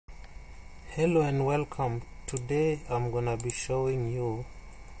Hello and welcome. Today I'm gonna be showing you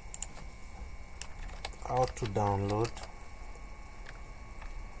how to download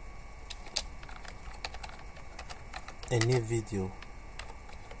any video.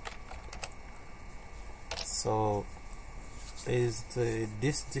 So is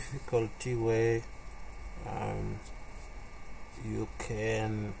this difficulty where you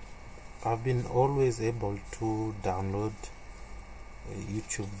can I've been always able to download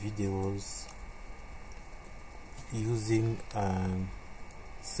YouTube videos using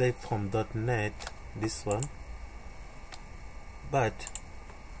savefrom.net, this one, but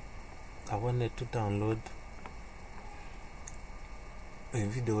I wanted to download a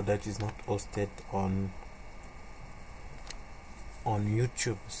video that is not hosted on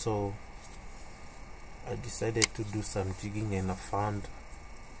YouTube. So I decided to do some digging and I found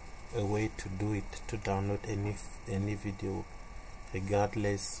a way to do it, to download any video,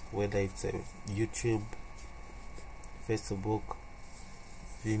 regardless whether it's a YouTube, Facebook,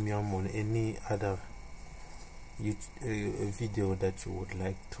 Vimeo, or any other video that you would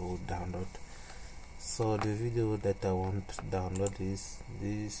like to download. So the video that I want to download is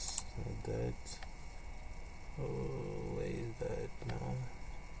this, where is that now?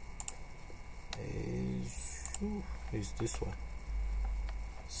 Is this one.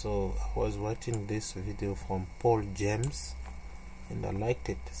 So I was watching this video from Paul James and I liked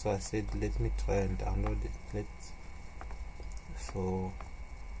it, so I said let me try and download it. So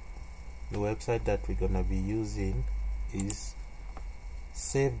the website that we're gonna be using is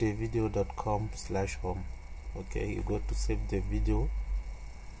savethevideo.com/home. okay, you go to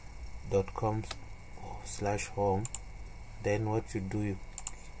savethevideo.com/home. then what you do, you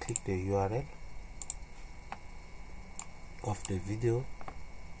click the URL of the video,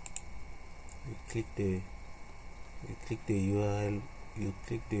 you click the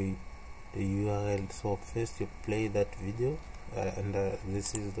URL, so first you play that video, and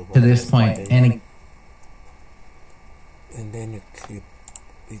this is the one to this point, and then you click,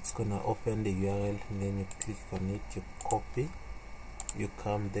 it's gonna open the URL, and then you click on it, you copy, you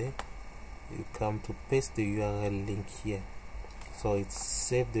come there, you come to paste the URL link here. So it's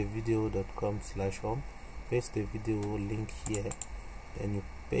savethevideo.com/home, paste the video link here, then you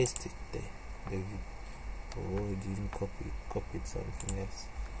paste it there. You didn't copied something else.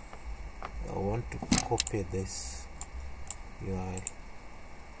 I want to copy this URL,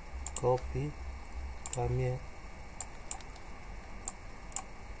 copy, come here,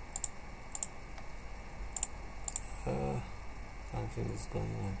 something is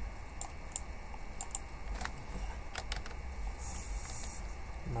going on,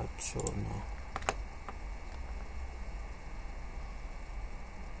 not sure now.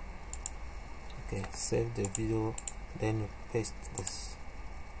 Okay, save the video, then you paste this.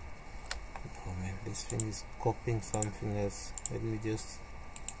 Oh man, this thing is copying something else. Let me just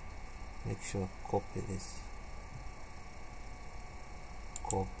make sure I copy this.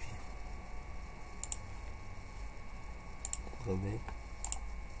 Copy. Go back.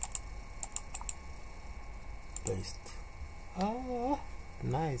 Paste. Ah,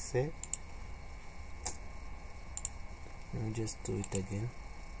 nice, eh? Let me just do it again.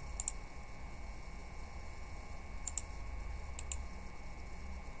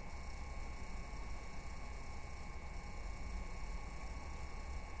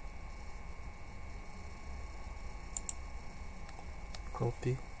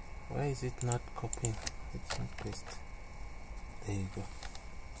 Copy. Why is it not copying? It's not paste. There you go.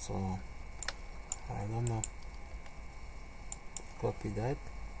 So I don't know. Copy that.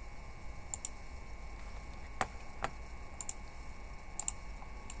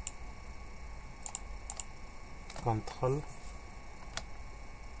 Control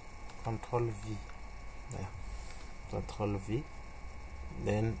V. Yeah. Control V.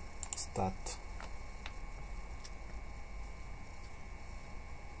 Then start.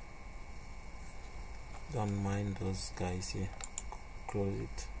 Don't mind those guys here. Close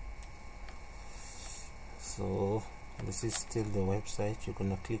it. So this is still the website. You're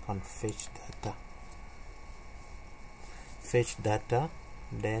gonna click on fetch data,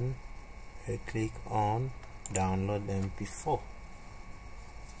 then you click on download MP4.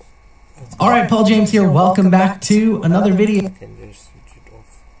 Alright, Paul James here. Welcome back to another video. You can just switch it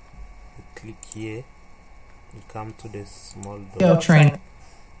off. You click here, you come to this small dot Training.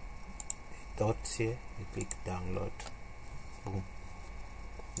 Dots here, you click download. Boom.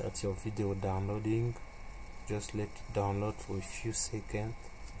 That's your video downloading. Just let it download for a few seconds,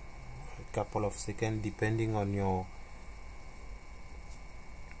 a couple of seconds, depending on your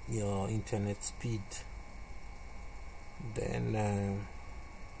internet speed. Then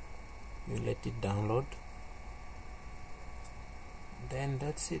you let it download, then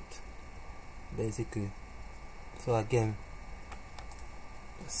that's it basically. So again,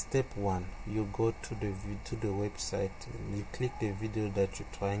 step 1, you go to the website, you click the video that you're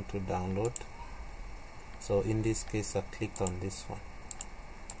trying to download. So in this case I clicked on this one.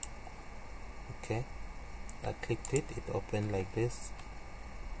 Okay, I clicked it, it opened like this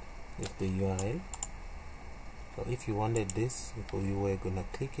with the URL. So if you wanted this, if you were gonna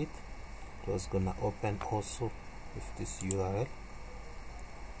click it, it was gonna open also with this URL.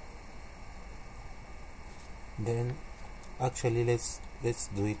 Then actually let's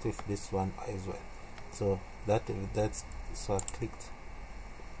do it with this one as well. So so I clicked.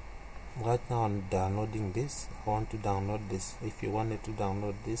 Right now I'm downloading this. I want to download this. If you wanted to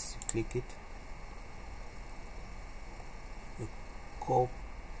download this, you click it, you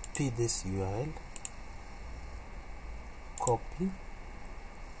copy this URL, copy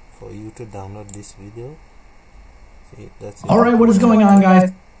for you to download this video. See, that's it. Alright, what is going on,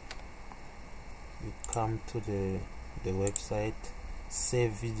 guys? You come to the website,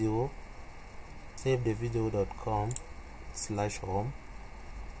 save video, savethevideo.com/home.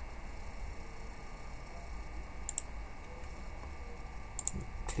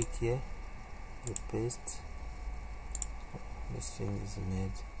 Click here, you paste. This thing is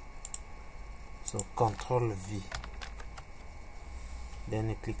made. So Control V, then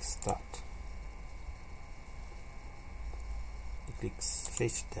you click start. You click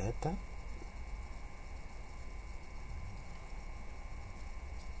fetch data.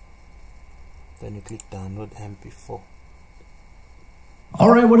 Then you click download MP4.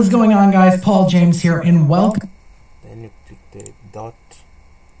 Alright, what is going on, guys? Paul James here, and welcome. Then you click the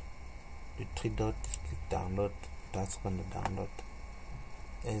 3 dots, click download. That's going to download.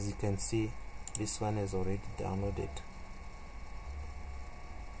 As you can see, this one is already downloaded.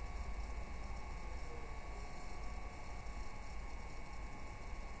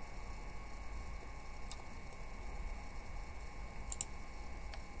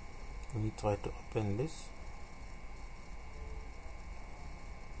 We try to open this.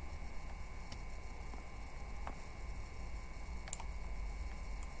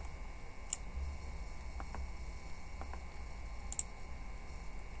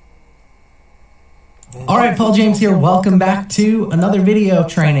 Alright, Paul James here. Welcome back to another video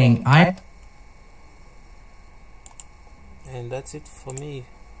training. And that's it for me.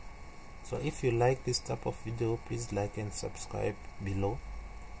 So if you like this type of video, please like and subscribe below.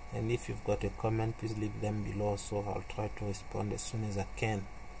 And if you've got a comment, please leave them below, so I'll try to respond as soon as I can.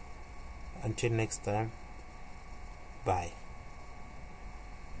 Until next time, bye.